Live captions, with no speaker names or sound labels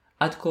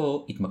עד כה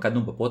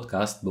התמקדנו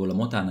בפודקאסט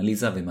בעולמות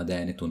האנליזה ומדעי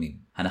הנתונים.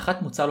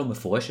 הנחת מוצא לא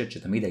מפורשת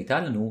שתמיד הייתה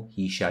לנו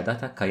היא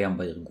שהדאטה קיים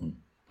בארגון.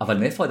 אבל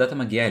מאיפה הדאטה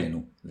מגיע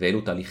אלינו?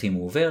 ואילו תהליכים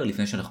הוא עובר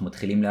לפני שאנחנו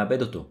מתחילים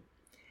לאבד אותו?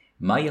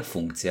 מהי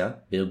הפונקציה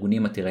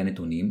בארגונים עתירי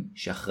נתונים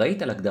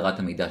שאחראית על הגדרת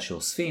המידע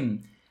שאוספים,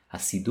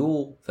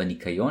 הסידור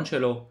והניקיון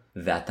שלו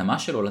וההתאמה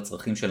שלו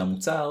לצרכים של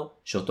המוצר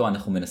שאותו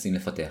אנחנו מנסים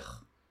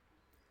לפתח?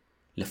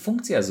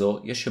 לפונקציה הזו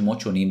יש שמות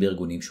שונים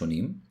בארגונים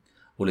שונים,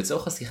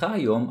 ולצורך השיחה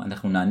היום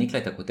אנחנו נעניק לה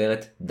את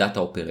הכותרת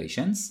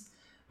דאטה-אופריישנז,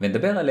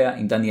 ונדבר עליה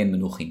עם דניאל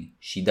מנוחין,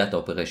 שהיא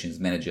דאטה-אופריישנז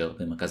מנג'ר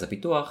במרכז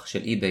הפיתוח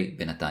של איביי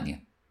בנתניה.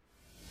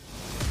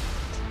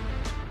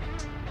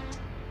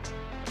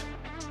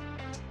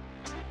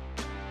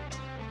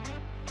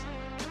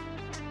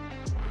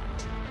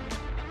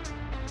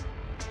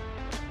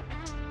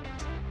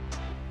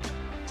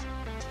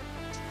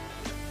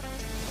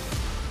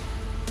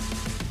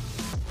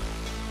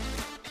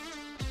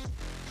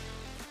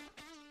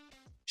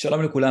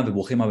 שלום לכולם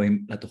וברוכים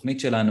הבאים לתוכנית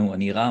שלנו.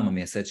 אני רם,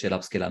 המייסד של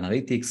אפסקייל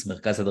אנליטיקס,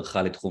 מרכז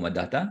הדרכה לתחום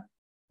הדאטה.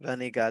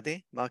 ואני גדי,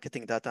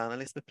 מרקטינג דאטה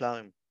אנליסט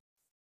בפלארים.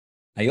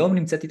 היום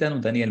נמצאת איתנו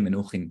דניאל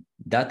מנוחין,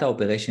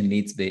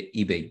 דאטה-אופריישנז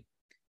באיביי.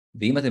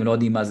 ואם אתם לא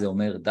יודעים מה זה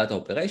אומר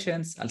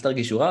דאטה-אופריישנס, אל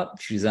תרגישו רע,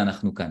 בשביל זה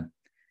אנחנו כאן.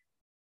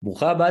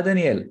 ברוכה הבאה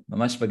דניאל,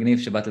 ממש מגניב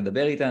שבאת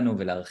לדבר איתנו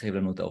ולהרחיב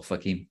לנו את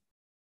האופקים.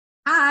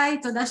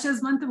 היי, תודה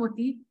שהזמנתם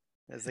אותי.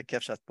 איזה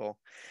כיף שאת פה.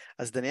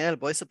 אז דניאל,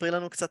 בואי ספרי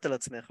לנו קצת על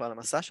עצמך ועל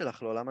המסע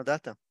שלך לעולם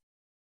הדאטה.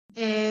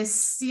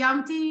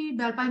 סיימתי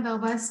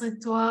ב-2014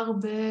 תואר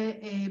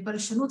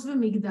בבלשנות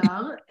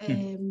ומגדר,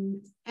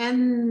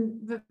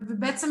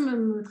 ובעצם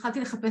התחלתי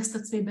לחפש את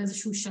עצמי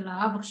באיזשהו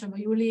שלב. עכשיו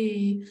היו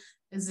לי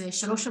איזה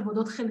 3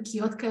 עבודות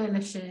חלקיות כאלה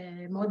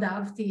שמאוד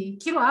אהבתי,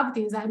 כאילו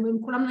אהבתי, הם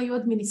כולם היו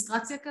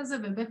אדמיניסטרציה כזה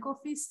ובק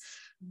אופיס,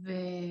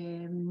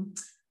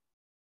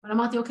 אבל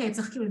אמרתי, אוקיי,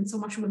 צריך כאילו למצוא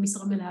משהו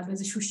במשרה מלאה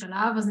באיזשהו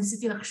שלב, אז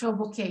ניסיתי לחשוב,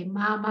 אוקיי,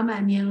 מה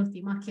מעניין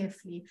אותי, מה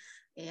כיף לי.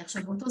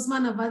 עכשיו, באותו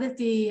זמן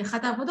עבדתי,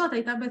 אחת העבודות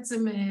הייתה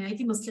בעצם,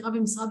 הייתי מזכירה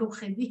במשרד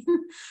עורכי דין,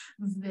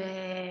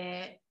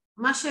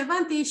 ומה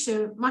שהבנתי,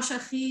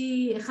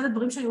 אחד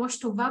הדברים שאני ממש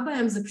טובה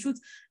בהם, זה פשוט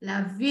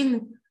להבין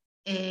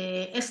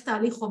איך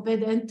תהליך עובד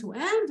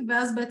end-to-end,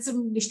 ואז בעצם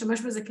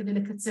להשתמש בזה כדי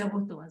לקצר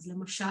אותו. אז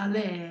למשל,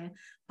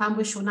 פעם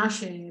ראשונה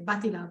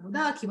שבאתי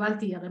לעבודה,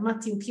 קיבלתי ערימת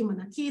תיוקים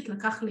ענקית,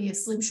 לקח לי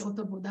 20 שעות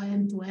עבודה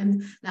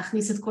end-to-end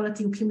להכניס את כל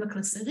התיוקים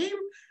לקלסרים,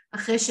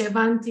 אחרי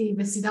שהבנתי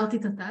וסידרתי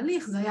את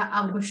התהליך, זה היה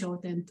 4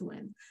 שעות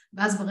end-to-end.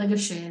 ואז ברגע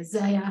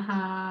שזה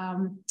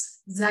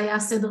היה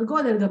הסדר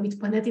גודל, גם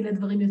התפניתי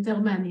לדברים יותר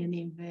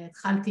מעניינים,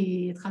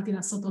 והתחלתי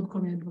לעשות עוד כל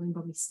מיני דברים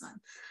במשרד.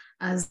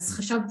 אז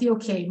חשבתי,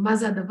 אוקיי, מה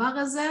זה הדבר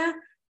הזה?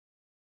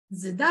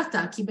 זה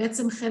דאטה, כי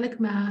בעצם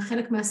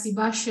חלק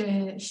מהסיבה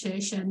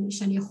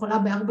שאני יכולה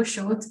ב4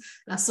 שעות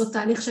לעשות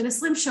תהליך של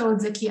 20 שעות,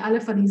 זה כי א',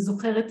 אני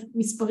זוכרת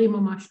מספרים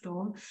ממש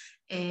טוב,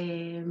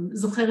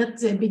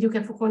 זוכרת בדיוק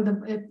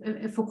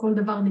איפה כל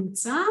דבר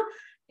נמצא,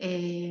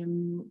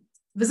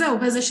 וזהו,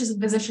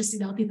 וזה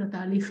שסידרתי את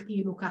התהליך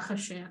כאילו ככה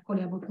שהכל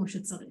יעבוד כמו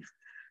שצריך.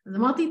 אז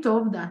אמרתי,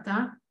 טוב,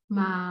 דאטה,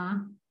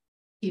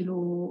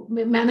 כאילו,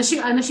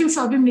 אנשים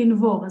שאוהבים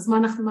לנבור, אז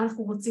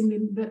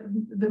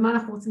במה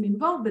אנחנו רוצים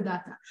לנבור?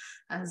 בדאטה.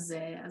 אז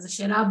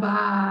השאלה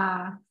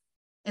הבאה,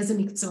 איזה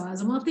מקצוע?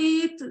 אז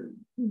אמרתי,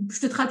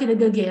 פשוט התחלתי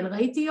לגגל,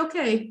 ראיתי,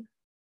 אוקיי,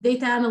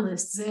 דאטה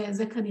אנליסט,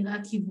 זה כנראה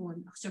הכיוון.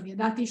 עכשיו,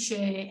 ידעתי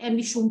שאין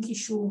לי שום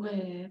קישור,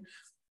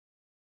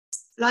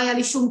 לא היה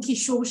לי שום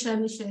קישור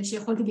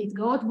שיכולתי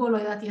להתגאות בו, לא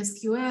ידעתי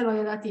SQL, לא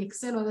ידעתי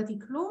Excel, לא ידעתי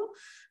כלום,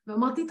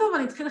 ואמרתי, טוב,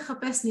 אני אתחיל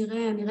לחפש,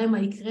 נראה מה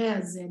יקרה,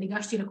 אז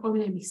ניגשתי לכל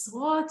מיני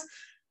משרות,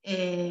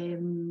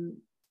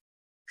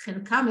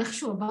 חלקם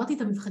איכשהו עברתי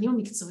את המבחנים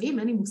המקצועיים,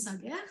 אין לי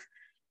מושג איך,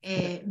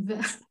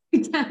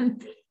 וכן,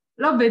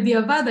 לא,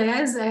 בדיעבד היה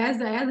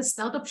איזה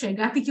סטארט-אפ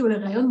שהגעתי כאילו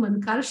לרעיון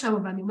מנכ"ל שם,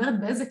 ואני אומרת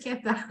באיזה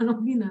קטע, אני לא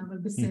מבינה, אבל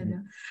בסדר.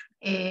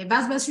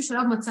 ואז באיזשהו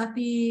שלב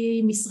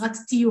מצאתי משרת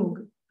תיוג,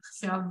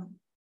 עכשיו,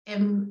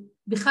 הם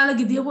בכלל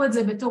הגדירו את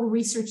זה בתור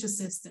research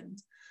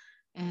assistant,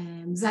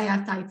 זה היה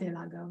הטייטל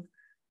אגב.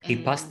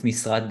 חיפשת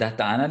משרת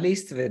דאטה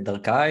אנליסט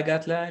ודרכה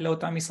הגעת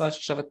לאותה משרה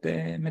שעכשיו את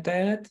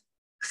מתארת?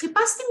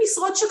 חיפשתי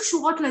משרות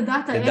שקשורות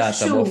לדאטה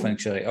איכשהו. לדאטה באופן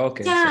קשרי,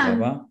 אוקיי,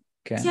 סבבה.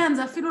 כן,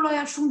 זה אפילו לא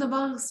היה שום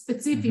דבר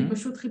ספציפי,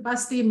 פשוט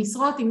חיפשתי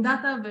משרות עם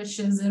דאטה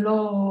ושזה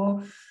לא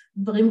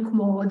דברים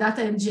כמו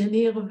דאטה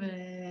אנג'יניר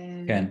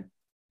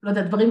לא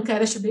יודע, דברים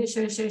כאלה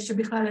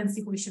שבכלל אין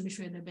סיכוי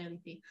שמישהו ידבר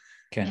איתי.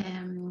 כן.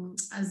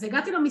 אז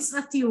הגעתי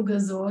למשרת תיוג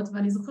הזאת,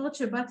 ואני זוכרת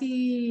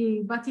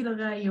שבאתי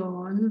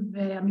לראיון,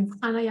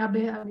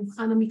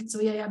 והמבחן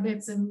המקצועי היה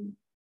בעצם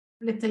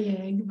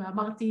לתייג,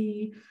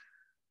 ואמרתי,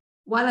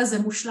 וואלה, זה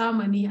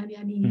מושלם,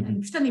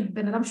 אני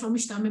בן אדם שלא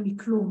משתעמם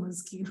מכלום,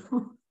 אז כאילו,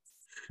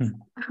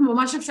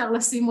 ממש אפשר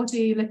לשים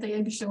אותי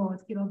לתייג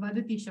שעות, כאילו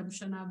עבדתי שם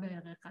שנה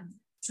בערך,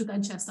 פשוט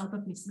עד שהסטארט-אפ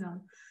נסגר.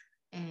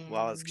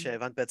 וואו, אז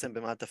כשהבנת בעצם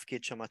במה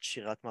התפקיד, שמעת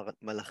שירת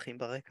מלאכים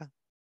ברקע?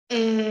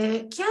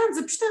 כן,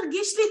 זה פשוט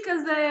הרגיש לי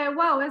כזה,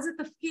 וואו, איזה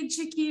תפקיד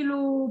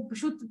שכאילו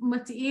פשוט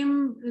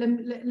מתאים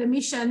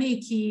למי שאני,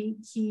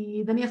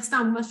 כי דניאל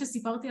סתם, מה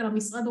שסיפרתי על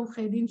המשרד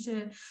עורכי דין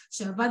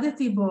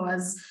שעבדתי בו,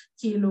 אז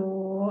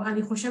כאילו,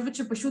 אני חושבת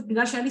שפשוט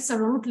בגלל שהיה לי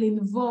סבלנות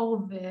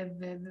לנבור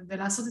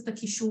ולעשות את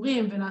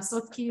הכישורים,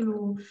 ולעשות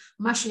כאילו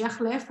מה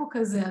שייך לאיפה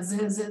כזה, אז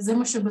זה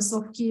מה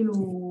שבסוף כאילו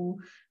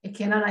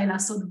הקל עליי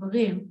לעשות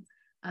דברים.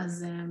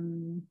 אז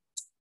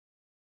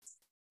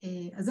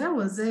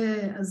זהו, אז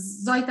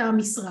זו הייתה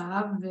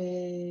המשרה,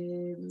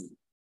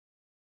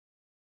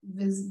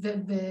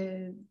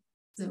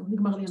 וזהו,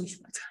 נגמר לי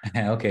המשפט.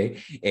 אוקיי.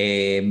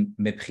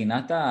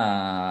 מבחינת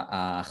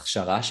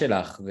ההכשרה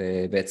שלך,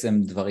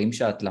 ובעצם דברים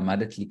שאת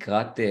למדת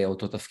לקראת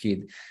אותו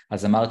תפקיד,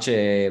 אז אמרת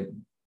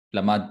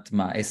שלמדת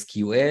מה,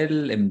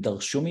 SQL, הם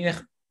דרשו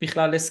ממך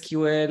בכלל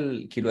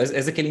SQL, כאילו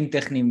איזה כלים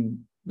טכניים,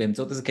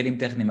 באמצעות איזה כלים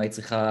טכניים היית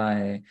צריכה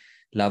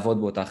לעבוד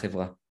באותה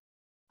חברה?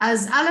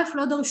 אז א',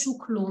 לא דרשו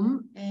כלום,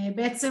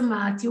 בעצם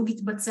התיוג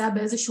התבצע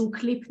באיזשהו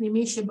כלי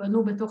פנימי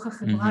שבנו בתוך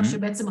החברה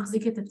שבעצם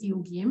מחזיק את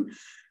התיוגים.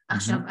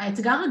 עכשיו,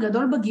 האתגר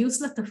הגדול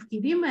בגיוס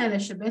לתפקידים האלה,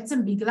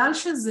 שבעצם בגלל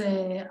שזה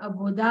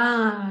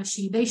עבודה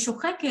שהיא די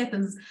שוחקת,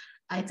 אז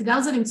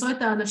האתגר זה למצוא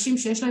את האנשים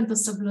שיש להם את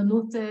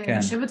הסבלנות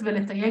לשבת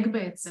ולתייג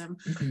בעצם.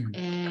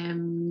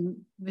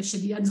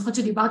 ואני זוכרת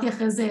שדיברתי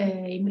אחרי זה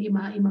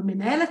עם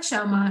המנהלת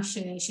שמה,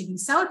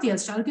 שגייסה אותי,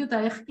 אז שאלתי אותה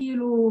איך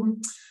כאילו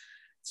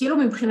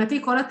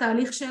מבחינתי כל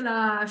התהליך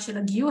של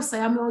הגיוס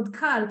היה מאוד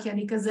קל, כי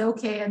אני כזה,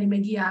 אוקיי, אני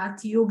מגיעה,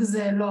 תיוג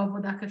זה לא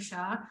עבודה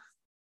קשה.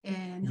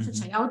 אני חושבת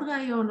שהיה עוד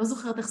ראיון, לא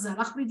זוכרת איך זה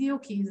הלך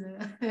בדיוק, כי זה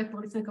כבר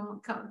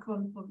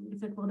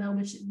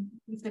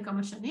לפני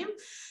כמה שנים.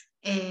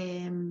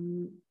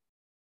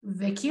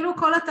 וכאילו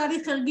כל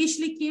התהליך הרגיש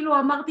לי, כאילו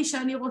אמרתי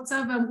שאני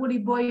רוצה ואמרו לי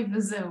בואי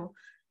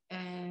וזהו.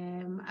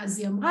 אז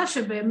היא אמרה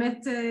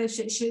שבאמת,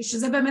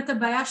 שזה באמת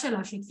הבעיה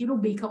שלה,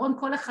 שכאילו בעיקרון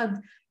כל אחד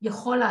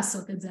יכול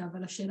לעשות את זה,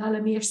 אבל השאלה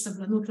למי יש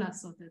סבלנות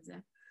לעשות את זה.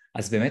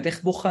 אז באמת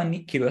איך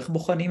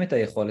בוחנים את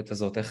היכולת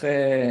הזאת?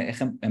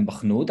 איך הם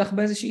בחנו אותך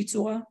באיזושהי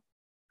צורה?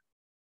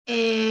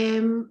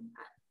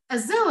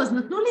 אז זהו, אז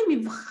נתנו לי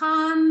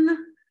מבחן,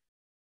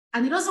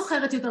 אני לא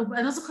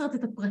זוכרת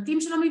את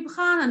הפרטים של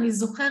המבחן, אני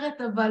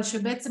זוכרת אבל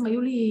שבעצם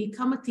היו לי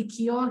כמה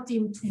תיקיות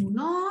עם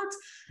תמונות,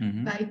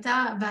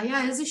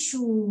 והיה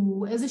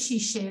איזושהי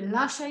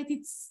שאלה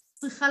שהייתי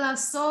צריכה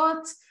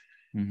לעשות,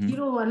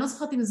 כאילו, אני לא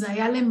זוכרת אם זה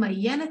היה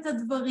למיין את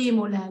הדברים,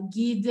 או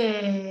להגיד,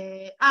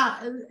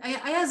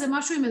 היה איזה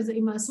משהו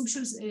עם הסוג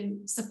של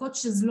שפות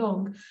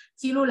שזלונג,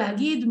 כאילו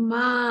להגיד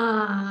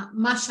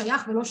מה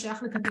שייך ולא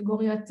שייך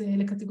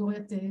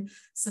לקטגוריית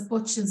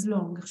שפות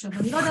שזלונג. עכשיו,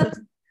 אני לא יודעת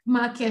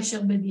מה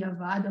הקשר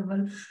בדיעבד, אבל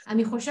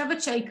אני חושבת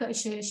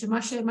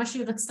שמה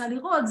שהיא רצתה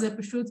לראות זה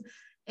פשוט,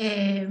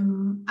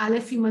 א',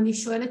 אם אני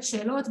שואלת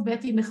שאלות, ב',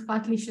 אם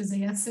אכפת לי שזה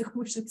יעשה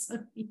כמו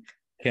שצריך.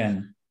 כן.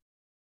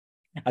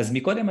 אז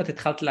מקודם את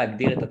התחלת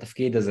להגדיר את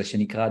התפקיד הזה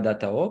שנקרא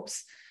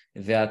דאטה-אופס,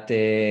 ואת,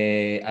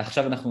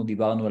 עכשיו אנחנו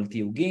דיברנו על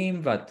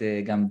תיוגים, ואת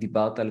גם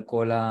דיברת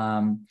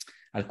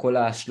על כל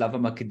השלב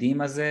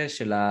המקדים הזה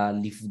של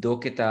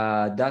לבדוק את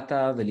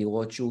הדאטה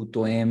ולראות שהוא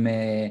תואם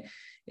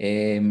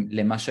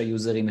למה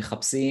שהיוזרים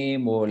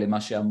מחפשים או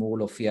למה שאמור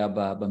להופיע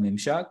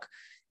בממשק.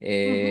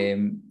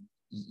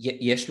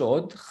 יש לו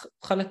עוד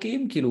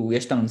חלקים? כאילו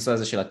יש את הנושא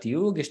הזה של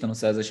התיוג, יש את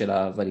הנושא הזה של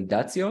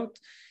הוולידציות,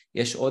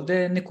 יש עוד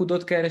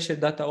נקודות כאלה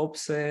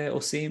שדאטה-אופס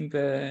עושים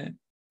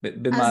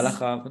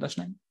במהלך העבודה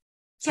שלהם?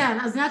 כן,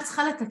 אז אני רק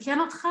צריכה לתקן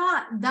אותך,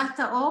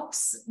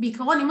 דאטה-אופס,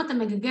 בעיקרון אם אתה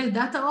מגגל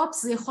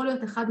דאטה-אופס זה יכול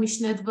להיות אחד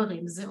משני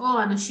דברים, זה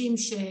או אנשים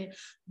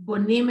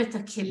שבונים את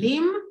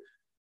הכלים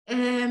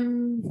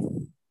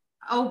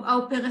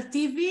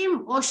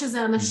האופרטיביים, או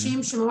שזה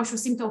אנשים שממש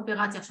עושים את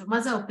האופרציה. עכשיו,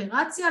 מה זה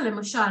האופרציה?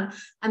 למשל,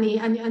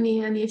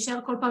 אני אשאר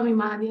כל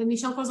פעם אני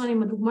אשאר כל זמן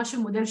עם הדוגמה של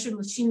מודל של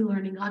machine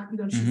learning, רק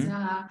בגלל שזה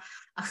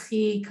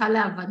הכי קל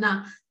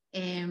להבנה.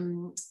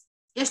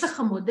 יש לך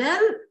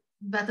מודל,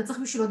 ואתה צריך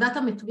בשבילו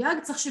דאטה מתויג,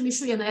 צריך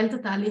שמישהו ינהל את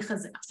התהליך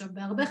הזה. עכשיו,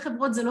 בהרבה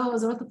חברות זה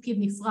לא תפקיד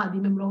נפרד,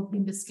 אם הם לא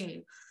עובדים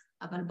בסקייל.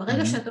 אבל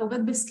ברגע שאתה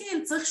עובד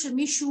בסקייל, צריך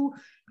שמישהו,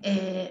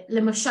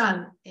 למשל,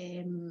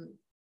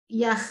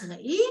 יהיה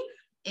אחראי,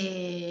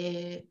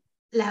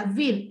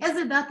 להבין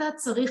איזה דאטה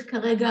צריך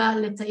כרגע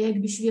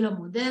לתייג בשביל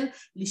המודל,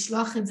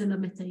 לשלוח את זה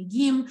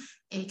למתייגים,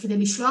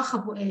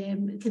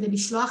 כדי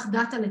לשלוח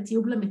דאטה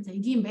לתיוג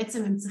למתייגים,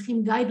 בעצם הם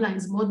צריכים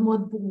guidelines מאוד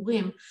מאוד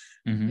ברורים,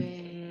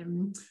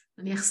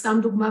 אני סתם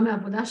דוגמה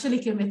מהעבודה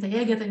שלי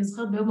כמתייגת, אני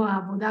זוכרת ביום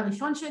העבודה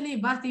הראשון שלי,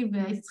 באתי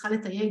והייתי צריכה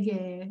לתייג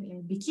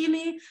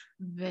ביקיני,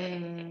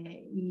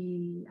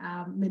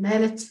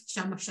 והמנהלת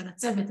שם של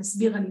הצוות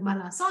הסבירה לי מה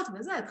לעשות,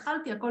 וזה,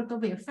 התחלתי, הכל טוב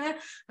ויפה,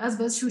 ואז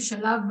באיזשהו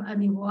שלב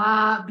אני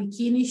רואה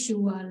ביקיני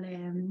שהוא על,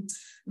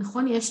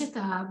 נכון, יש את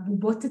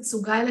הבובות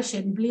תצוגה האלה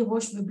שהן בלי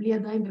ראש ובלי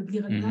ידיים ובלי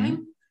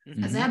רגליים,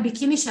 אז היה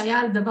ביקיני שהיה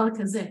על דבר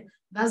כזה,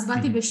 ואז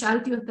באתי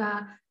ושאלתי אותה,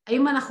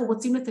 האם אנחנו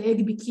רוצים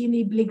לתייג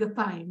ביקיני בלי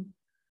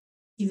גפיים?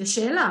 כי זו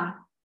שאלה.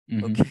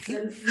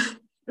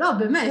 לא,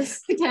 באמת,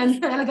 כן,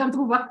 אלא גם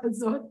תגובה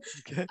כזאת.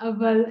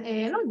 אבל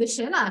לא, זו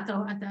שאלה,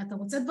 אתה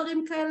רוצה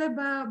דברים כאלה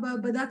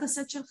בדאטה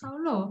סט שלך או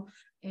לא?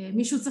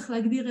 מישהו צריך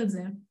להגדיר את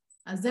זה.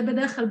 אז זה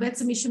בדרך כלל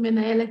בעצם מי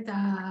שמנהל את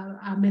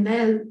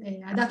המנהל,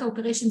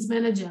 הדאטה-אופריישנז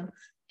מנג'ר,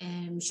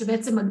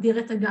 שבעצם מגדיר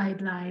את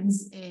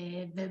הגיידליינס,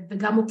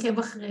 וגם עוקב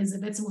אחרי זה,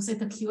 בעצם עושה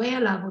את ה-QA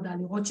על העבודה,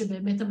 לראות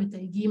שבאמת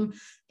המתייגים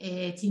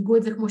תייגו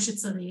את זה כמו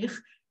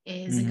שצריך.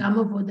 זה גם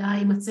עבודה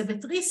עם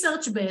הצוות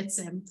ריסרצ'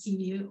 בעצם,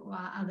 כי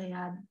הרי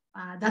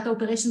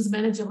הדאטה-אופריישנז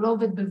מנג'ר לא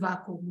עובד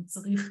בוואקום,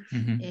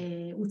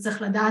 הוא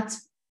צריך לדעת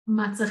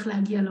מה צריך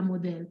להגיע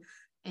למודל.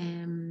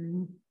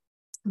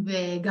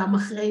 וגם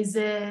אחרי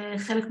זה,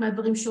 חלק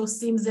מהדברים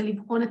שעושים זה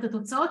לבחון את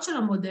התוצאות של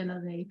המודל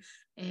הרי.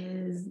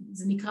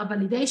 זה נקרא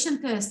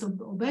validation test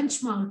או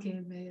benchmark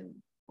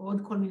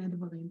ועוד כל מיני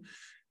דברים.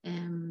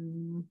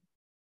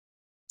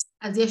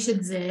 אז יש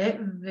את זה,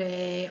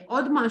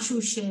 ועוד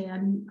משהו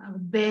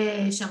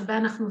שהרבה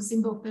אנחנו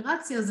עושים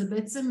באופרציה, זה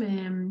בעצם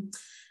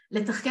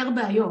לתחקר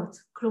בעיות.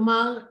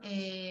 כלומר,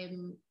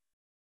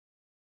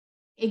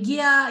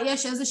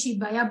 יש איזושהי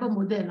בעיה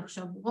במודל.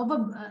 עכשיו,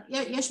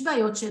 יש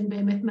בעיות שהן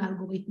באמת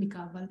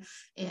מהאלגוריתמיקה, אבל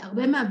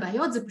הרבה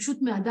מהבעיות זה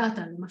פשוט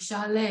מהדאטה.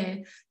 למשל,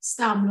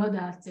 סתם, לא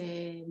יודעת,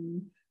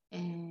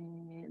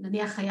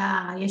 נניח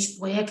יש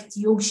פרויקט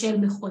תיוג של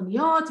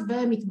מכוניות,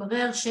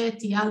 ומתברר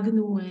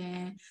שתייגנו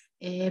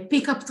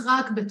פיק-אפ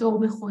טראק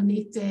בתור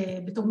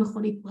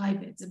מכונית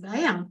פרייבט. זה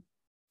בעיה.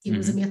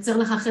 כאילו זה מייצר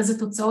לך אחרי זה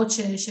תוצאות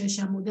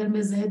שהמודל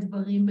מזהה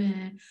דברים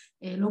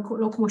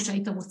לא כמו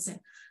שהיית רוצה.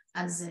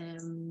 אז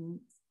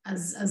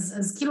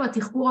כאילו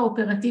התחקור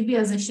האופרטיבי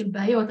הזה של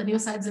בעיות, אני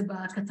עושה את זה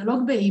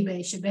בקטלוג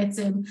באיביי,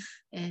 שבעצם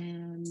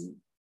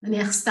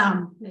נניח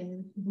סתם,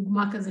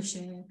 דוגמה כזה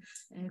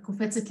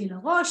שקופצת לי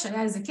לראש,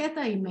 היה איזה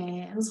קטע עם,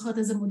 אני לא זוכרת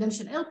איזה מודל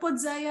של איירפוד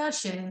זה היה,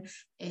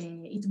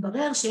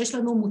 שהתברר שיש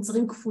לנו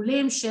מוצרים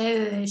כפולים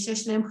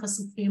ששניהם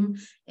חשופים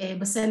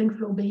בסלינג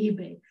פלואו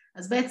באיביי.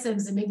 אז בעצם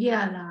זה מגיע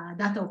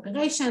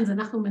לדאטה-אופריישנז,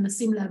 אנחנו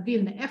מנסים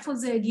להבין מאיפה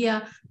זה הגיע,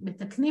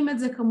 מתקנים את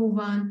זה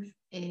כמובן,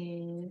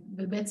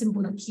 ובעצם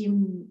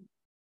בודקים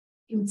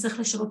אם צריך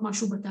לשנות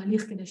משהו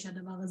בתהליך כדי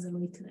שהדבר הזה לא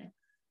יקרה.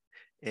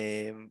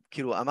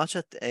 כאילו, אמרת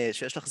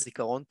שיש לך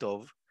זיכרון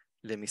טוב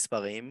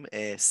למספרים,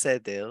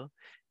 סדר,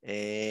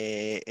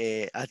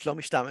 את לא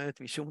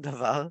משתעממת משום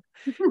דבר,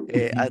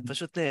 את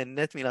פשוט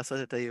נהנית מלעשות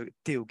את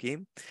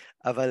התיוגים,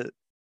 אבל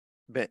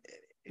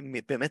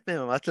באמת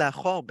במבט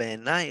לאחור,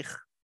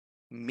 בעינייך,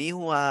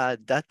 מיהו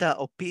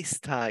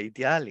הדאטה-אופיסט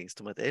האידיאלי? זאת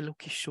אומרת, אילו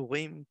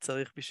כישורים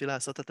צריך בשביל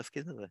לעשות את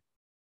התפקיד הזה?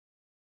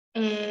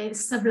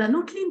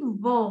 סבלנות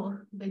לנבור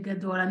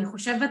בגדול. אני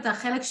חושבת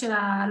החלק של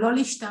לא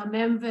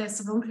להשתעמם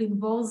וסבלנות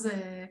לנבור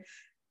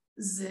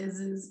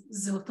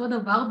זה אותו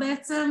דבר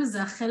בעצם,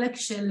 זה החלק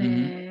של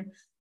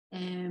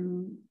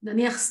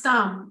נניח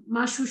סתם,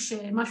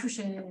 משהו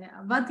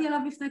שעבדתי עליו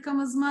לפני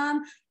כמה זמן,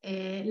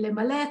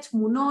 למלא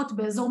תמונות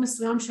באזור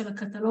מסוים של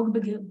הקטלוג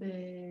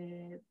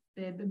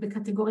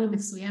בקטגוריה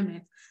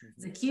מסוימת.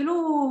 זה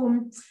כאילו,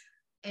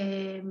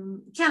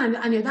 כן,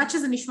 אני יודעת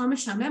שזה נשמע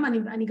משעמם,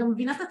 אני גם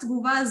מבינה את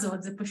התגובה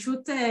הזאת, זה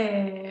פשוט,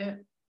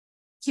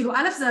 כאילו,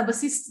 א',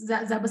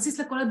 זה הבסיס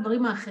לכל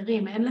הדברים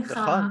האחרים,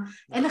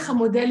 אין לך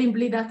מודלים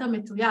בלי דאטה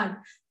מתויג,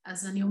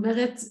 אז אני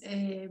אומרת,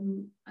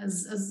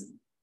 אז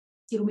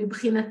כאילו,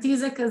 מבחינתי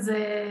זה כזה,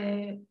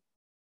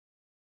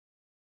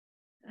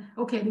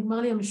 אוקיי,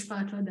 נגמר לי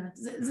המשפט, לא יודעת.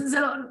 זה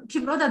לא,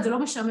 כאילו, לא יודעת, זה לא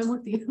משעמם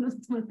אותי.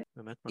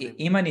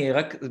 אם אני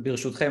רק,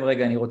 ברשותכם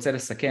רגע, אני רוצה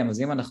לסכם,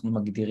 אז אם אנחנו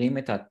מגדירים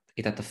את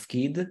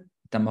התפקיד,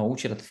 את המהות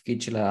של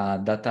התפקיד של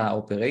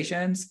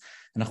הדאטה-אופריישנז,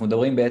 אנחנו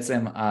מדברים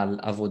בעצם על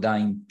עבודה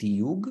עם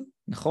תיוג,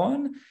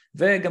 נכון?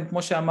 וגם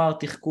כמו שאמר,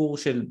 תחקור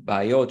של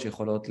בעיות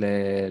שיכולות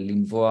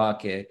לנבוע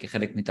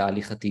כחלק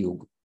מתהליך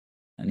התיוג.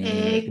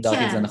 אני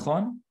הגדרתי את זה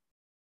נכון?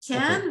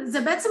 כן,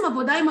 זה בעצם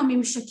עבודה עם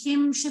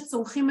הממשקים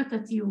שצורכים את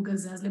התיוג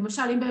הזה. אז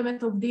למשל, אם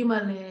באמת עובדים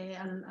על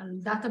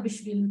דאטה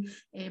בשביל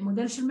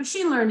מודל של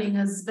Machine Learning,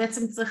 אז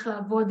בעצם צריך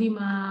לעבוד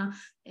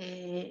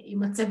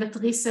עם הצוות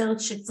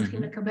ריסרצ'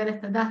 שצריכים לקבל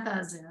את הדאטה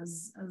הזה.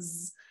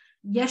 אז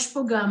יש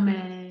פה גם,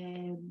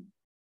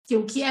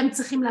 כי הם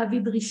צריכים להביא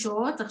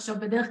דרישות, עכשיו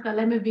בדרך כלל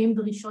הם מביאים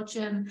דרישות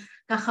שהן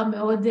ככה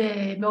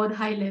מאוד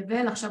high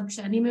level, עכשיו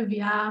כשאני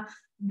מביאה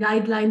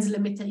גיידליינס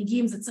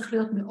למתייגים, זה צריך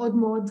להיות מאוד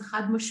מאוד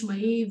חד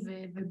משמעי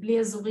ובלי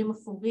אזורים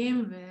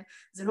אפורים,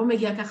 וזה לא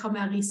מגיע ככה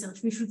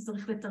מהריסרצ', מישהו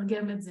צריך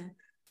לתרגם את זה.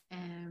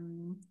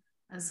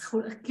 אז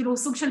כאילו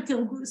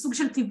סוג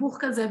של תיווך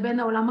כזה בין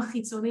העולם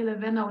החיצוני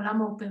לבין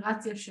העולם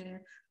האופרציה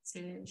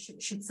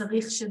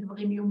שצריך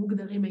שדברים יהיו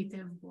מוגדרים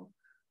היטב בו.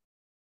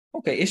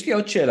 אוקיי, יש לי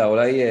עוד שאלה,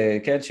 אולי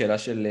כן, שאלה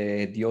של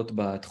דיוט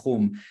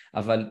בתחום,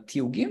 אבל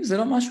תיוגים זה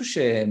לא משהו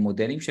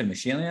שמודלים של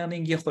Machine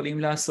Learning יכולים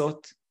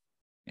לעשות?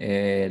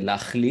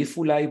 להחליף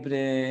אולי,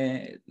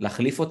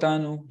 להחליף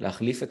אותנו,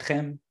 להחליף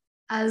אתכם?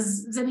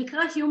 אז זה נקרא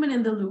Human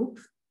in the Loop,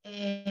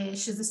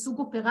 שזה סוג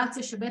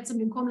אופרציה שבעצם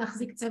במקום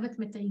להחזיק צוות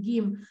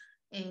מתייגים,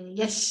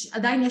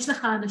 עדיין יש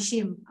לך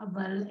אנשים,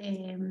 אבל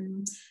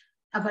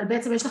אבל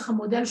בעצם יש לך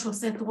מודל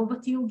שעושה את רוב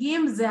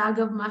התיוגים, זה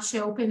אגב מה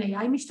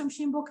ש-OpenAI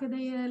משתמשים בו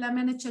כדי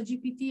לאמן את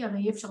ChatGPT, הרי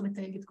אי אפשר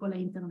לתייג את כל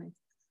האינטרנט.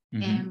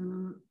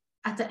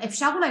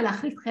 אפשר אולי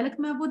להחליף חלק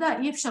מהעבודה,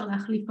 אי אפשר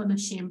להחליף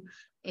אנשים.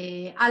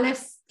 א',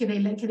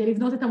 כדי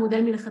לבנות את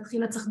המודל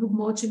מלכתחילה צריך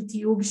דוגמאות של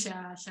תיוג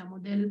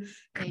שהמודל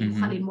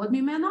יוכל ללמוד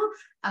ממנו,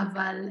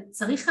 אבל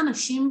צריך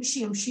אנשים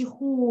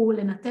שימשיכו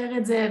לנטר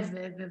את זה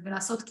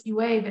ולעשות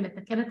QA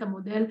ולתקן את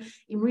המודל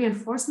עם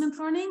reinforcement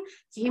learning,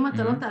 כי אם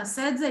אתה לא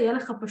תעשה את זה, יהיה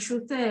לך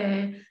פשוט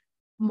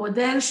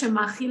מודל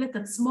שמאכיל את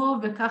עצמו,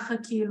 וככה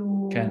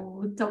כאילו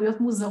טעויות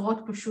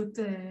מוזרות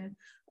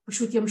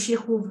פשוט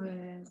ימשיכו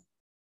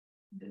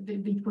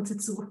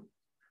והתפוצצו.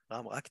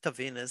 רק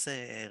תבין איזה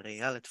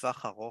ראייה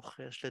לטווח ארוך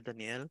יש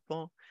לדניאל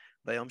פה,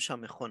 ביום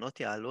שהמכונות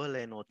יעלו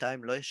עלינו, אותה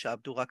הם לא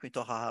ישעבדו רק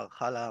מתוך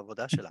הערכה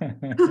לעבודה שלה.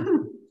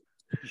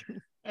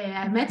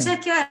 האמת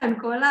שכן,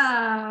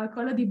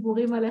 כל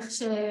הדיבורים על איך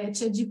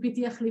ש-GPT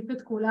יחליף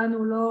את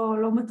כולנו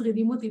לא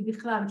מטרידים אותי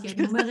בכלל, כי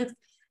אני אומרת,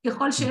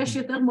 ככל שיש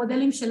יותר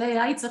מודלים של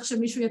AI, צריך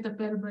שמישהו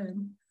יטפל בהם.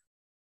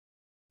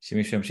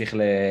 שמישהו ימשיך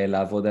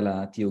לעבוד על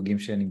התיוגים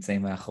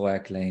שנמצאים מאחורי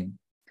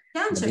הקלעים.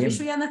 כן,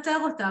 שמישהו ינטר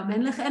אותם,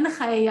 אין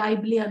לך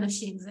AI בלי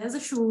אנשים, זה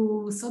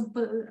איזשהו סוד,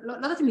 לא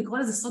יודעת אם לקרוא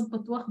לזה סוד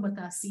פתוח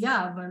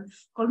בתעשייה, אבל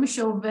כל מי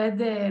שעובד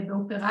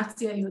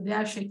באופרציה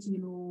יודע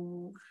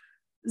שכאילו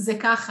זה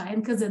ככה,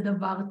 אין כזה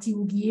דבר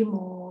תיוגים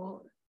או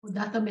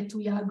דאטה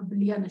מתויג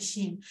בלי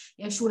אנשים.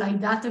 יש אולי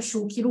דאטה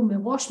שהוא כאילו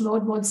מראש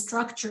מאוד מאוד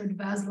structured,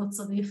 ואז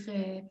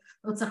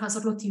לא צריך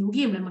לעשות לו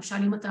תיוגים, למשל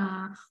אם אתה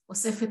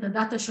אוסף את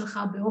הדאטה שלך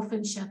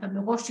באופן שאתה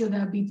מראש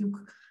יודע בדיוק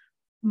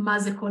מה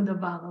זה כל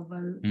דבר,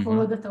 אבל כל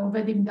עוד אתה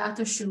עובד עם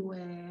דאטה שהוא,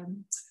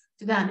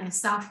 אתה יודע,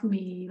 נאסף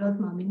לא יודעת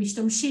מה,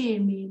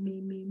 ממשתמשים,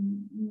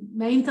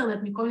 מהאינטרנט,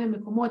 מכל מיני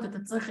מקומות, אתה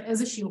צריך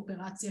איזושהי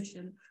אופרציה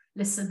של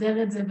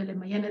לסדר את זה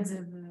ולמיין את זה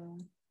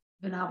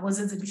ולארוז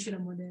את זה בשביל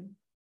המודל.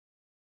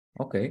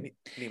 אוקיי.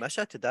 ממה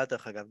שאת יודעת,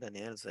 דרך אגב,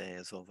 דניאל,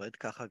 זה עובד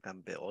ככה גם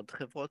בעוד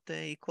חברות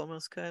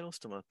e-commerce כאלו?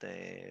 זאת אומרת,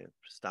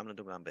 סתם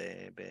לדוגמה,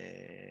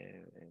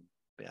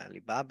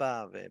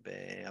 באליבאבא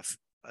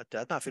את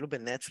יודעת מה, אפילו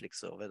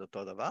בנטפליקס זה עובד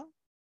אותו דבר?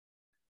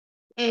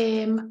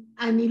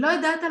 אני לא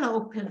יודעת על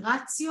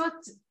האופרציות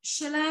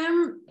שלהם,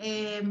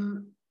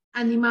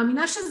 אני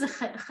מאמינה שזה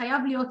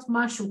חייב להיות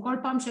משהו, כל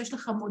פעם שיש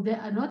לך מודל,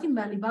 אני לא יודעת אם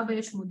באליבאבא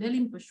יש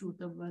מודלים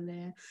פשוט, אבל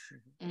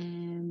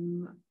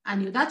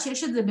אני יודעת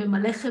שיש את זה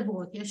במלא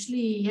חברות,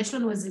 יש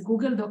לנו איזה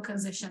גוגל דוק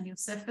כזה שאני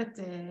אוספת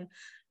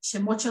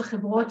שמות של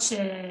חברות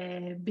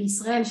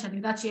שבישראל, שאני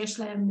יודעת שיש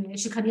להם,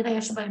 שכנראה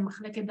יש בהם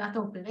מחלקת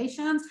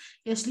דאטה-אופריישנז,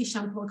 יש לי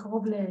שם כבר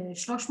קרוב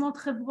ל-300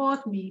 חברות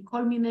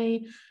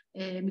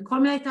מכל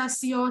מיני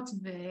תעשיות,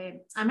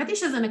 והאמת היא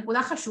שזו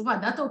נקודה חשובה,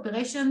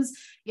 דאטה-אופריישנז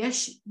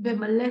יש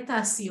במלא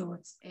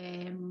תעשיות,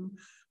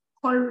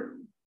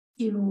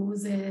 כאילו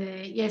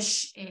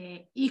יש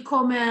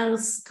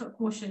e-commerce,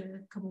 כמו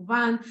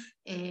שכמובן,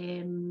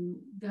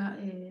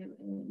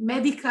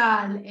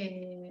 מדיקל,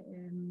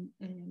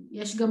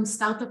 יש גם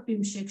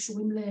סטארט-אפים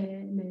שקשורים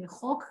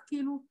לחוק,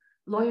 כאילו,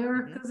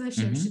 lawyer כזה,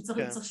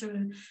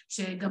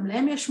 שגם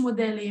להם יש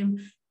מודלים,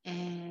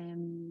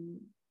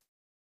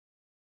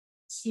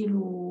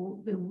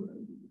 כאילו,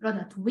 לא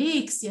יודעת,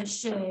 וויקס,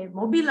 יש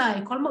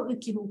מובילאי,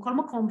 כאילו, כל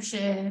מקום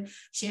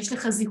שיש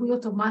לך זיהוי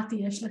אוטומטי,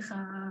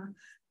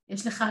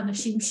 יש לך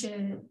אנשים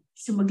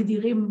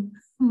שמגדירים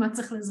מה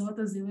צריך לזהות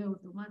הזיהוי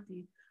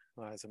האוטומטי.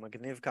 וואי, זה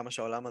מגניב כמה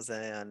שהעולם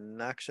הזה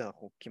ענק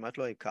שאנחנו כמעט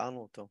לא הכרנו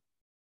אותו.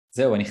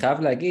 זהו, אני חייב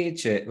להגיד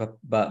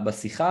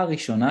שבשיחה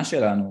הראשונה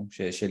שלנו,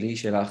 שלי,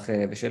 שלך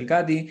ושל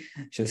גדי,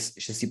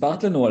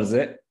 שסיפרת לנו על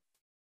זה,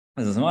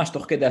 אז ממש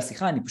תוך כדי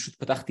השיחה אני פשוט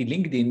פתחתי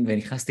לינקדין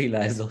ונכנסתי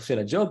לאזור של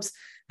הג'ובס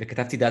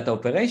וכתבתי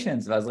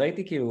דאטה-אופריישנז, ואז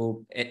ראיתי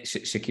כאילו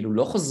שכאילו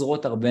לא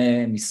חוזרות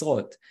הרבה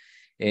משרות,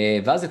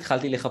 ואז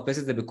התחלתי לחפש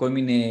את זה בכל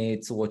מיני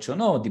צורות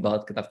שונות,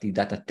 כתבתי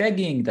דאטה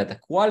טגינג, דאטה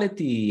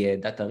קואליטי,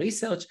 דאטה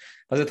ריסרצ',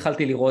 ואז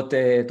התחלתי לראות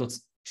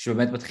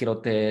שבאמת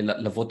מתחילות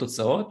לבוא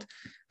תוצאות,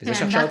 וזה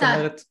שעכשיו את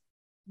אומרת...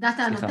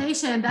 דאטה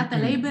אנוטיישן, דאטה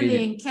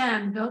לייבלינג,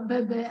 כן,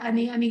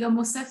 אני גם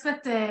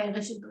אוספת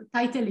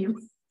טייטלים.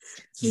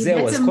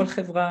 זהו, אז כל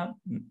חברה,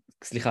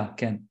 סליחה,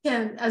 כן.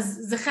 כן, אז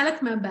זה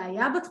חלק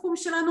מהבעיה בתחום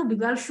שלנו,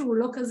 בגלל שהוא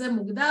לא כזה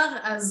מוגדר,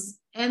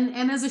 אז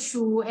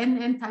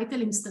אין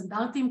טייטלים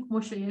סטנדרטיים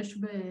כמו שיש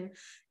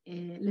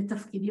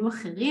לתפקידים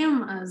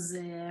אחרים, אז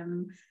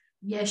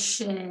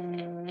יש...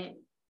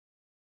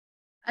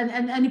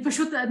 אני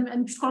פשוט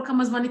כל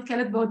כמה זמן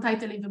נתקלת בעוד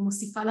טייטלים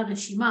ומוסיפה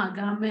לרשימה,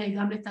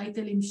 גם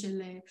לטייטלים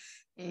של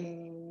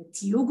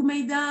תיוג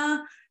מידע,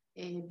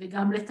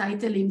 וגם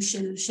לטייטלים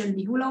של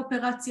ניהול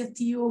האופרציה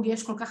תיוג,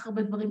 יש כל כך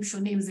הרבה דברים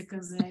שונים, זה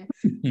כזה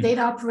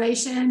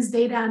דאטה-אופריישנז,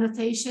 דאטה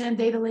אנוטיישן,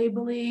 דאטה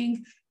לייבלינג,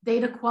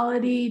 דאטה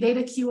קואליטי,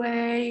 דאטה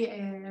QA,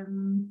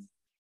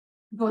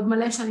 ועוד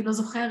מלא שאני לא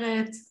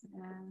זוכרת.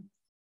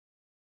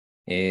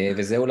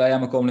 וזה אולי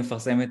המקום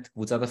לפרסם את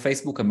קבוצת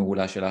הפייסבוק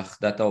המעולה שלך,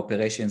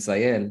 דאטה-אופריישנז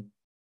IL,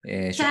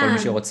 שכל מי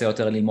שרוצה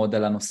יותר ללמוד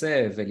על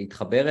הנושא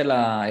ולהתחבר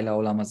אל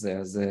העולם הזה,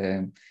 אז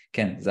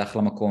כן, זה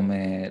אחלה מקום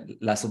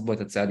לעשות בו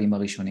את הצעדים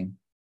הראשונים.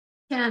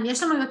 כן,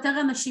 יש לנו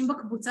יותר אנשים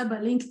בקבוצה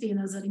בלינקדאין,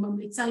 אז אני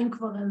ממליצה אם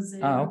כבר אז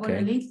לבוא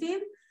ללינקדאין.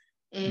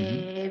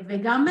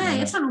 וגם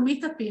יש לנו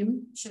מיטאפים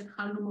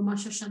שהתחלנו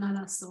ממש השנה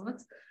לעשות.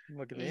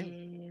 מגניב.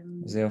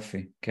 זה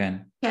יופי, כן.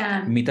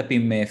 כן.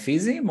 מיטאפים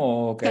פיזיים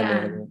או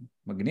כאלה? כן.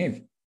 מגניב,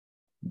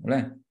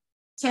 מעולה.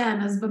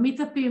 כן, אז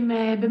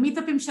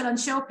במיטאפים של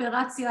אנשי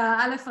אופרציה,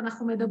 א',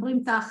 אנחנו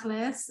מדברים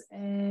תכלס,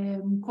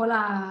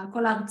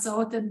 כל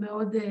ההרצאות הן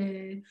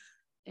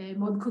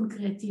מאוד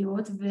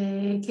קונקרטיות,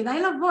 וכדאי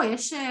לבוא,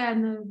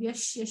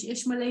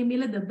 יש מלא עם מי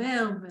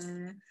לדבר,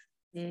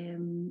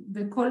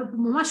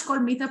 וממש כל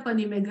מיטאפ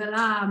אני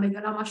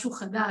מגלה משהו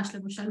חדש.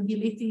 למשל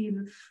גיליתי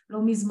לא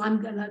מזמן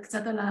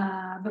קצת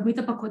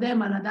במיטאפ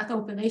הקודם על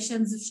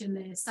הדאטה-אופריישנז של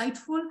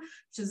סייטפול,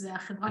 שזה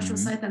החברה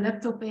שעושה את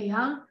הלפטופ AR,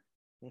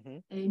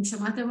 אם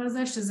שמעתם על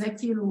זה,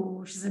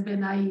 שזה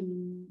בעיניי,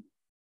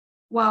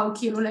 וואו,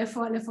 כאילו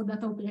לאיפה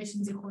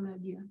דאטה-אופריישנז יכול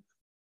להגיע.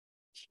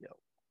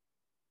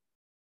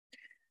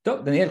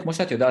 טוב, דניאל, כמו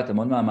שאת יודעת,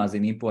 המון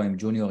מהמאזינים פה הם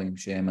ג'וניורים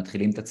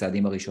שמתחילים את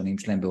הצעדים הראשונים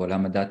שלהם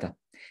בעולם הדאטה.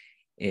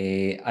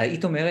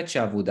 היית אומרת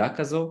שעבודה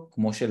כזו,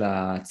 כמו של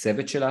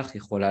הצוות שלך,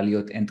 יכולה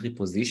להיות entry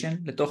position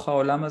לתוך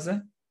העולם הזה?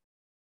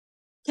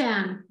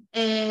 כן,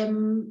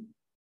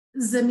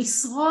 זה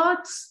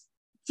משרות,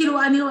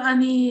 כאילו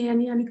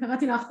אני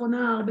קראתי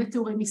לאחרונה הרבה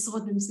תיאורי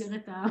משרות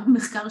במסגרת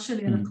המחקר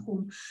שלי על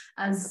התחום,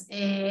 אז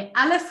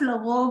א',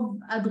 לרוב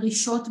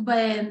הדרישות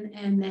בהן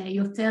הן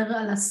יותר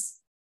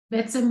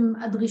בעצם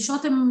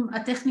הדרישות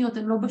הטכניות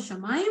הן לא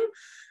בשמיים,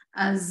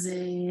 אז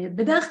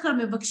בדרך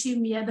כלל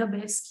מבקשים ידע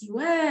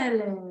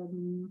ב-SQL,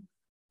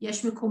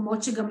 יש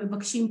מקומות שגם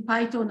מבקשים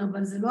פייתון,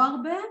 אבל זה לא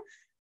הרבה,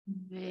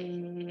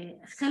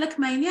 וחלק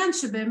מהעניין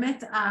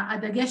שבאמת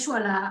הדגש הוא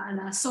על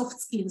ה-soft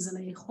skills, על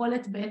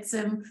היכולת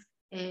בעצם,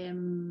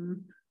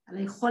 על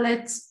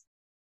היכולת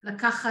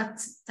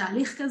לקחת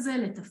תהליך כזה,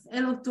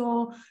 לתפעל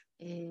אותו.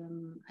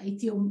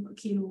 הייתי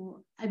כאילו,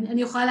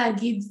 אני יכולה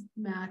להגיד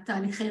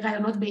מהתהליכי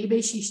רעיונות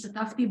באיביי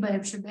שהשתתפתי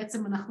בהם,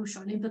 שבעצם אנחנו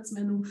שואלים את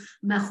עצמנו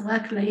מאחורי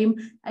הקלעים,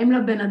 האם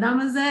לבן אדם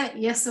הזה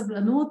יש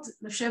סבלנות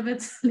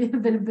לשבת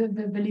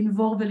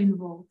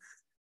ולנבור.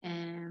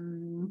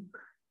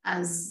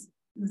 אז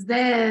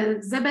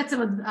זה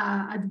בעצם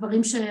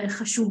הדברים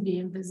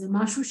שחשובים, וזה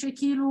משהו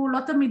שכאילו לא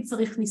תמיד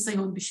צריך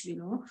ניסיון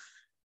בשבילו.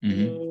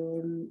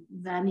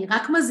 ואני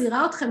רק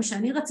מזהירה אתכם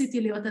שאני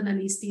רציתי להיות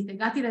אנליסטית,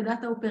 הגעתי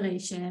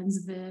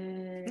לדאטה-אופריישנז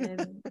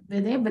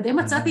ודי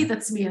מצאתי את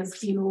עצמי, אז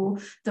כאילו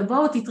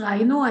תבואו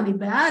תתראיינו, אני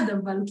בעד,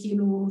 אבל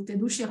כאילו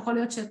תדעו שיכול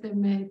להיות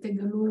שאתם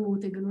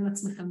תגלו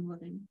לעצמכם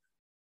דברים.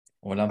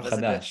 עולם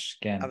חדש,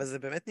 כן. אבל זה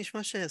באמת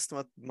נשמע זאת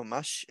אומרת,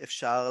 ממש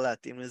אפשר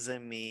להתאים לזה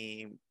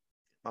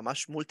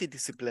ממש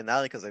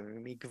מולטי-דיסציפלינרי כזה,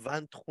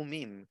 ממגוון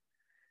תחומים,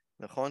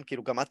 נכון?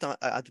 כאילו גם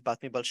את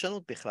באת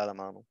מבלשנות בכלל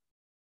אמרנו.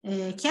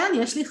 כן,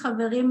 יש לי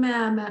חברים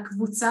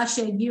מהקבוצה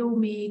שהגיעו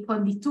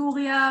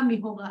מקונדיטוריה,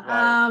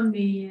 מהוראה,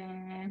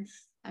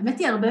 האמת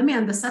היא הרבה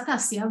מהנדסת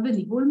העשייה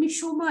וניהול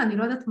משום מה, אני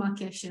לא יודעת מה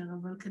הקשר,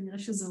 אבל כנראה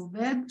שזה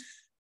עובד.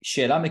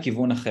 שאלה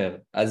מכיוון אחר,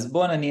 אז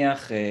בוא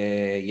נניח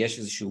יש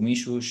איזשהו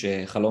מישהו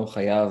שחלום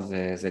חייו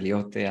זה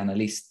להיות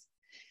אנליסט,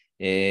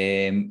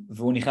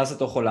 והוא נכנס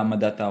לתוך עולם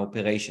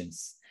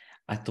הדאטה-אופריישנז.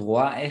 את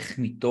רואה איך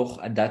מתוך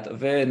הדאטה,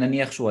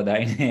 ונניח שהוא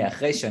עדיין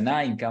אחרי שנה,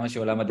 עם כמה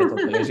שעולם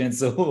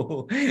הדאטה-אופריישנז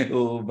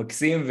הוא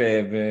מקסים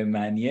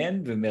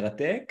ומעניין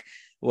ומרתק,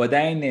 הוא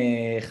עדיין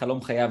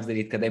חלום חייו זה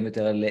להתקדם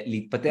יותר,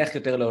 להתפתח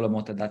יותר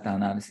לעולמות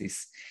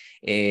הדאטה-אנליסיס.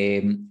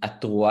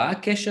 את רואה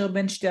קשר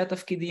בין שתי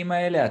התפקידים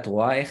האלה? את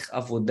רואה איך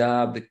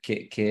עבודה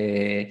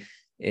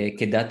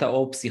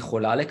כדאטה-אופס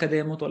יכולה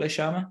לקדם אותו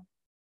לשם?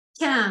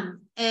 כן,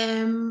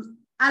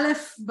 א',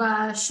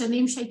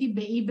 בשנים שהייתי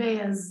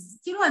באיביי, אז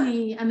כאילו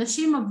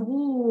אנשים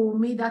עברו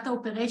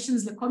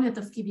מדאטה-אופריישנז לכל מיני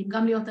תפקידים,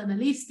 גם להיות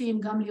אנליסטים,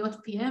 גם להיות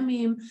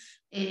PM'ים,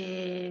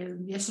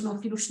 יש לנו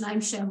אפילו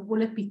 2 שעברו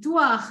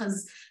לפיתוח,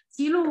 אז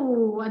כאילו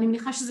אני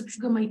מניחה שזה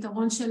פשוט גם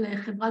היתרון של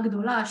חברה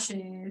גדולה,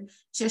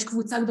 שיש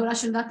קבוצה גדולה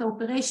של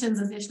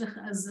דאטה-אופריישנז,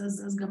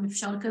 אז גם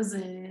אפשר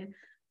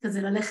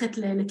כזה ללכת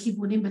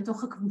לכיוונים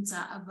בתוך הקבוצה,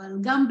 אבל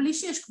גם בלי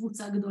שיש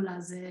קבוצה גדולה,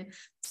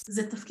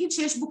 זה תפקיד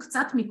שיש בו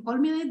קצת מכל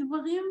מיני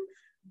דברים,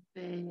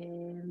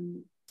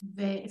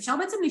 ואפשר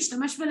בעצם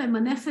להשתמש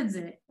ולמנף את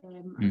זה.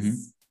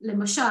 אז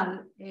למשל,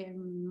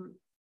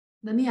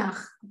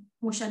 נניח,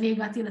 כמו שאני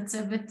הגעתי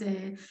לצוות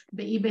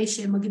באיביי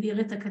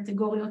שמגדיר את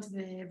הקטגוריות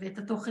ואת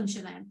התוכן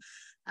שלהם,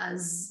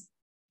 אז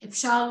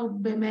אפשר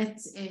באמת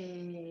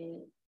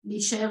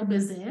להישאר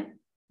בזה,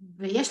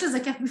 ויש לזה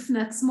כיף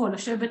בפני עצמו,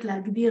 לשבת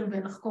להגדיר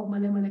ולחקור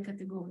מלא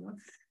קטגוריות.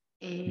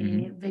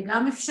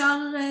 וגם אפשר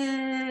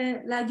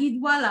להגיד,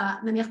 וואלה,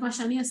 נניח מה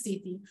שאני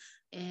עשיתי,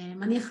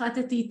 אני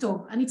החלטתי,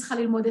 טוב, אני צריכה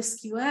ללמוד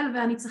SQL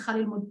ואני צריכה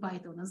ללמוד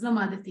פייתון, אז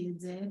למדתי את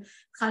זה,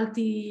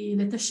 התחלתי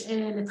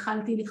לתשאל,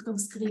 התחלתי לכתוב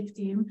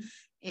סקריפטים,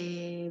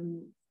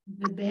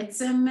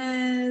 ובעצם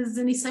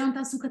זה ניסיון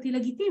תעסוקתי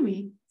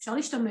לגיטימי, אפשר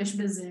להשתמש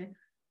בזה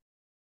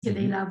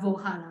כדי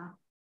לעבור הלאה.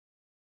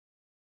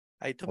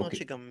 היית אומרת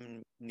שגם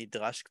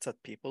נדרש קצת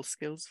people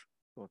skills?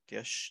 זאת אומרת,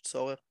 יש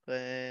צורך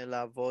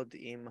לעבוד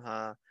עם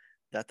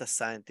דאטה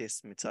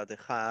סיינטיסט מצד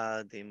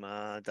אחד, עם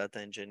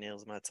הדאטה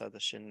אנג'ינירס מהצד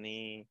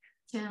השני.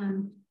 כן.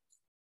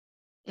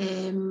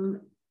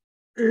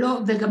 לא,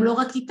 וגם לא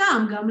רק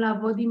איתם, גם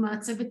לעבוד עם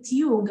הצוות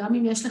תיוג, גם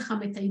אם יש לך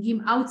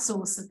מתייגים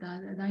אאוטסורס,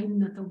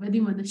 עדיין אתה עובד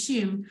עם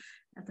אנשים,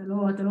 אתה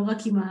לא רק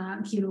עם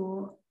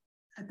כאילו,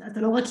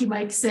 אתה לא רק עם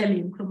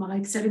האקסלים, כלומר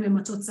האקסלים הם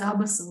התוצאה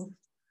בסוף.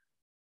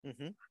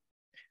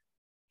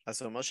 אז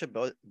זה אומר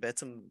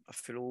שבעצם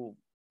אפילו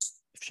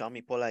אפשר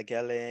מפה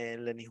להגיע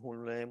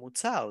לניהול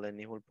מוצר,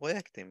 לניהול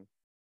פרויקטים.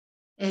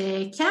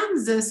 כן,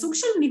 זה סוג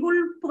של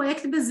ניהול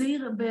פרויקט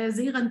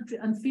בזעיר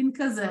ענפין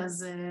כזה,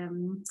 אז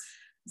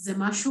זה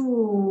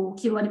משהו,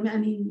 כאילו,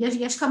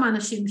 יש כמה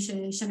אנשים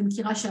שאני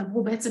מכירה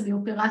שעברו בעצם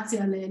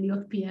מאופרציה להיות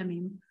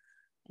PM'ים.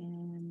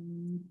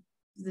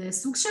 זה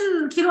סוג של,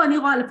 כאילו אני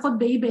רואה, לפחות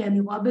באיביי, אני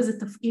רואה בזה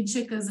תפקיד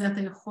שכזה, אתה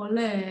יכול,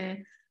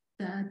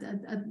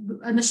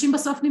 אנשים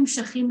בסוף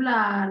נמשכים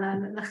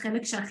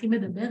לחלק שהכי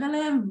מדבר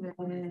עליהם,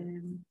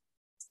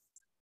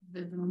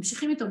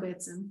 וממשיכים איתו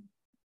בעצם.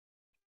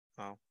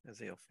 וואו,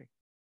 איזה יופי.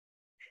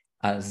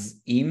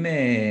 אז אם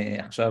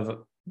עכשיו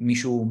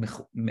מישהו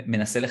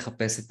מנסה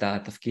לחפש את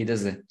התפקיד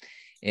הזה,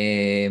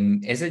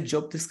 איזה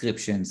job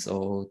descriptions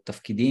או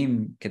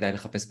תפקידים כדאי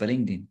לחפש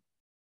בלינקדין?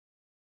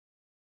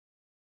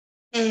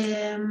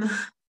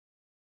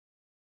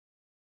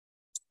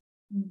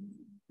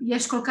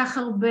 יש כל כך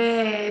הרבה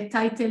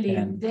טייטלים,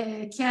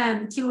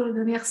 כן, כאילו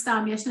נניח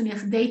סתם, יש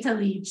נניח data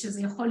lead,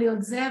 שזה יכול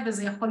להיות זה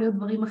וזה יכול להיות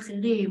דברים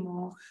אחרים,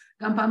 או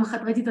גם פעם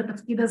אחת ראיתי את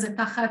התפקיד הזה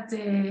תחת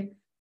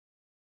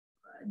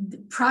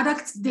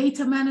product data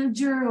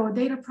manager או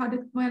data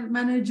product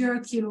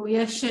manager, כאילו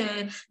יש,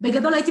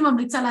 בגדול הייתי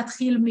ממליצה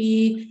להתחיל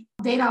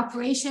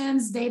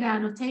מ-דאטה-אופריישנז, data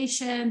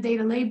annotation,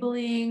 data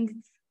labeling,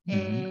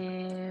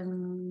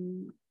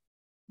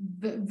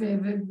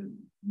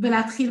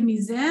 ולהתחיל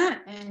מזה.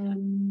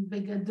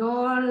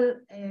 בגדול,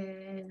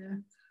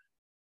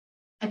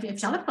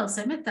 אפשר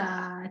לפרסם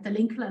את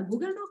הלינק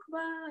לגוגל דוק?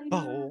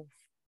 ברור.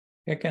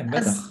 כן,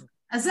 בטח.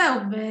 אז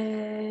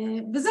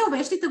וזהו,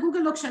 ויש לי את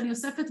הגוגל דוק שאני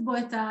אוספת בו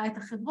את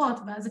החברות,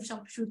 ואז אפשר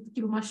פשוט,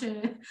 כאילו מה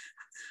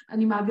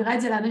אני מעבירה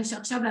את זה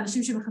עכשיו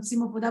לאנשים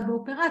שמחפשים עבודה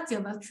באופרציה,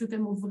 ואז פשוט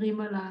הם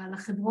עוברים על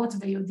החברות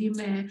ויודעים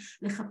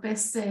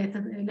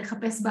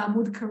לחפש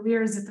בעמוד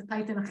careers את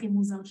הטייטל הכי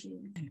מוזר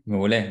שיהיה.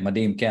 מעולה,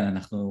 מדהים, כן,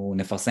 אנחנו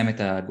נפרסם את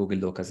הגוגל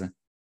דוק הזה.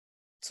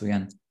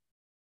 מצוין.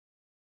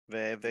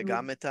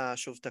 וגם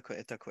שוב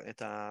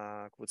את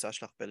הקבוצה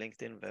שלך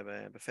בלינקדאין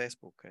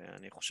ובפייסבוק.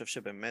 אני חושב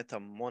שבאמת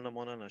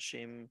המון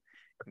אנשים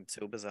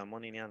ימצאו בזה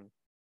המון עניין.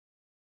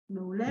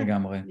 מעולה.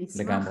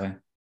 לגמרי.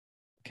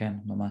 כן,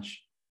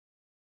 ממש.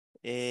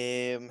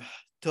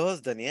 טוב,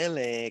 דניאל,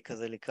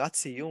 כזה לקראת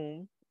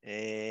סיום,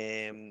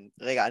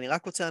 רגע, אני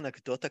רק רוצה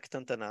אנקדוטה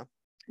קטנטנה,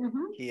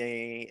 כי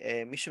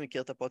מי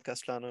שמכיר את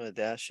הפודקאסט שלנו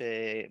יודע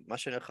שמה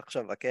שאני הולך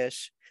עכשיו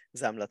לבקש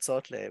זה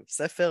המלצות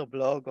לספר,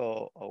 בלוג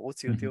או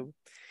ערוץ יוטיוב,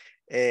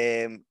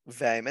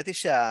 והאמת היא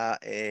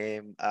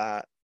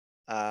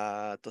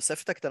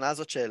שהתוספת הקטנה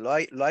הזאת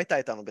שלא הייתה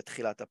איתנו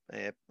בתחילת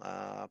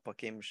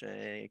הפרקים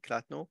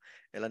שהקלטנו,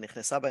 אלא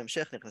נכנסה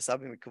בהמשך, נכנסה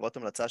בעקבות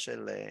המלצה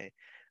של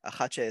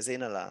אחת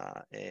שהאזינה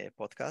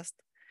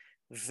לפודקאסט,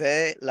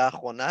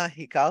 ולאחרונה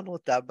הכרנו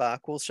אותה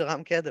בקורס של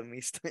רם קדם,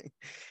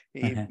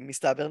 היא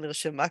מסתבר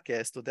נרשמה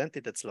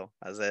כסטודנטית אצלו,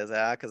 אז זה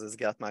היה כזה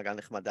סגירת מעגל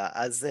נחמדה.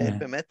 אז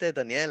באמת,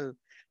 דניאל,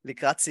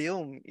 לקראת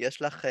סיום,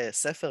 יש לך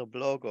ספר,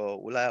 בלוג, או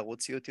אולי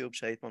ערוץ יוטיוב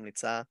שהיית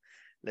ממליצה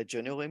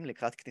לג'וניורים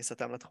לקראת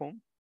כניסתם לתחום?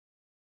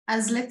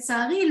 אז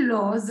לצערי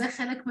לא, זה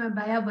חלק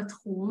מהבעיה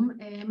בתחום.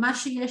 מה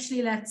שיש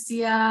לי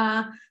להציע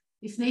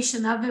לפני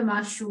שנה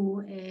ומשהו,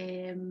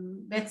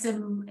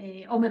 בעצם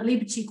עומר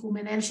ליבצ'יק, הוא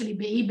מנהל שלי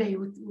באיביי,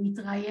 הוא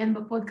התראיין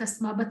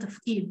בפודקאסט מה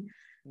בתפקיד,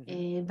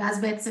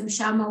 ואז בעצם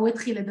שם הוא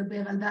התחיל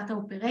לדבר על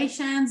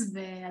דאטה-אופריישנז,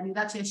 ואני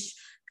יודעת שיש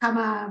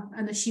כמה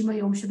אנשים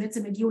היום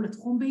שבעצם הגיעו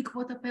לתחום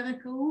בעקבות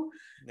הפרק ההוא,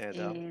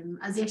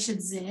 אז יש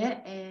את זה.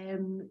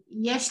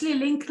 יש לי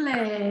לינק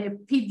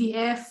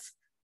ל-PDF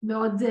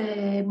מאוד,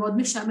 מאוד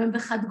משעמם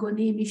וחד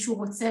גוני, מישהו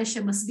רוצה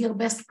שמסביר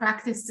best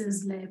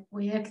practices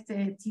לפרויקט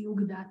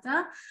תיוג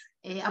דאטה,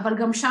 אבל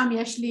גם שם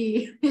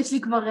יש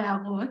לי כבר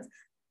הערות.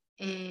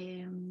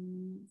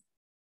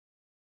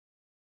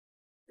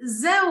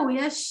 זהו,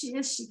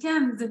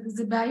 כן,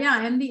 זה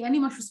בעיה, אין לי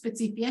משהו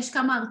ספציפי. יש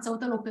כמה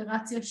הרצאות על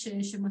אופרציה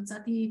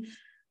שמצאתי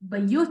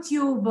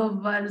ביוטיוב,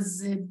 אבל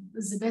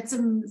זה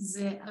בעצם,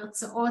 זה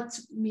הרצאות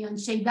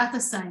מאנשי דאטה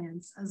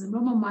סיינס, אז הם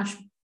לא ממש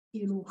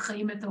כאילו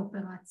חיים את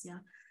האופרציה.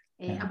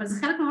 אבל זה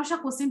חלק ממה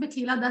שאנחנו עושים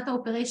בקהילת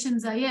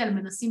דאטה-אופריישנז,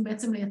 מנסים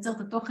בעצם לייצר את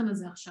התוכן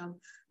הזה עכשיו.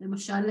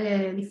 למשל,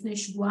 לפני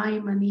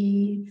שבועיים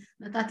אני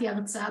נתתי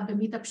הרצאה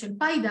במיטאפ של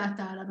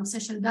פיידאטה על הנושא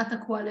של דאטה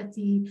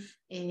קואליטי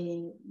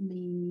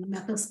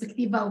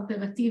מהפרספקטיבה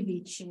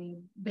האופרטיבית,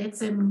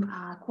 שבעצם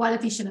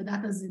הקואליטי של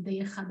הדאטה זה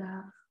די אחד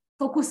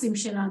הפוקוסים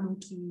שלנו,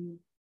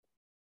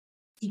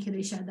 כי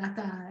כדי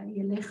שהדאטה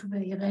ילך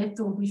ויראה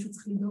טוב, מישהו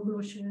צריך לדאוג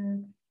לו שהוא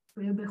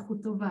יהיה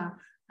באיכות טובה.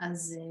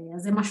 אז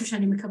זה משהו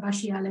שאני מקווה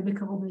שיעלה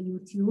בקרוב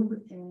ליוטיוב.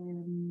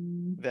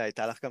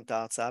 והייתה לך גם את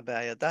ההרצאה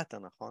ויודעת,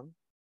 נכון?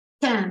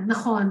 כן,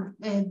 נכון,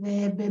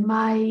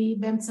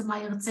 באמצע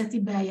מאי הרציתי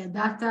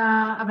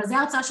בהדאטה, אבל זו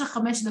הרצאה של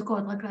 5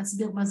 דקות, רק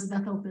להסביר מה זה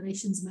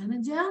דאטה-אופריישנז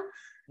מנג'ר,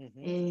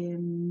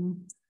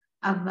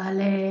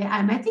 אבל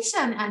האמת היא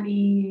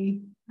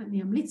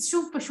שאני אמליץ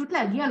שוב פשוט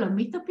להגיע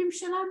למיטאפים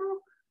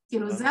שלנו,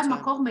 כאילו זה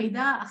המקור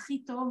מידע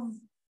הכי טוב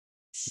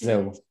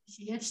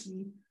שיש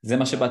לי. זה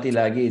מה שבאתי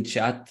להגיד,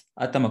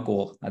 שאת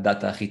המקור,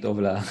 הדאטה הכי טוב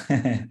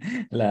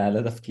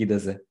לתפקיד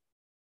הזה.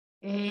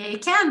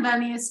 כן,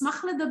 ואני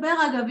אשמח לדבר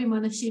אגב עם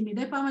אנשים,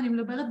 מדי פעם אני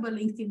מדברת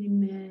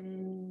בלינקדאין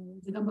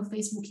וגם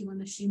בפייסבוק עם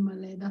אנשים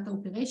על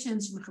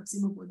דאטה-אופריישנז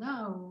שמחפשים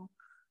עבודה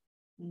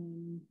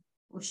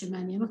או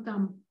שמעניין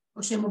אותם,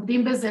 או שהם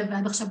עובדים בזה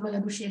ועד עכשיו לא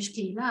ידעו שיש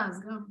קהילה,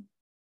 אז גם.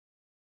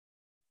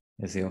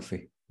 איזה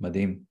יופי,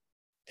 מדהים.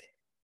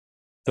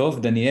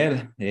 טוב, דניאל,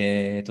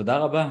 תודה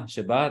רבה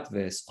שבאת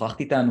ושוחחת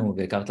איתנו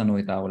והכרת לנו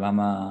את העולם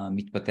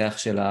המתפתח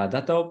של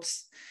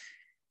הדאטה-אופס,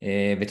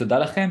 ותודה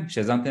לכם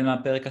שהזמתם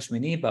לפרק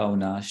השמיני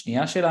בעונה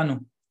השנייה שלנו.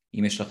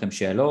 אם יש לכם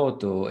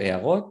שאלות או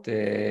הערות,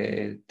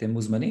 אתם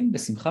מוזמנים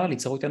בשמחה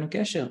ליצור איתנו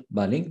קשר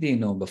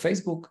בלינקדאין או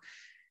בפייסבוק,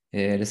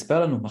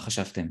 לספר לנו מה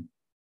חשבתם.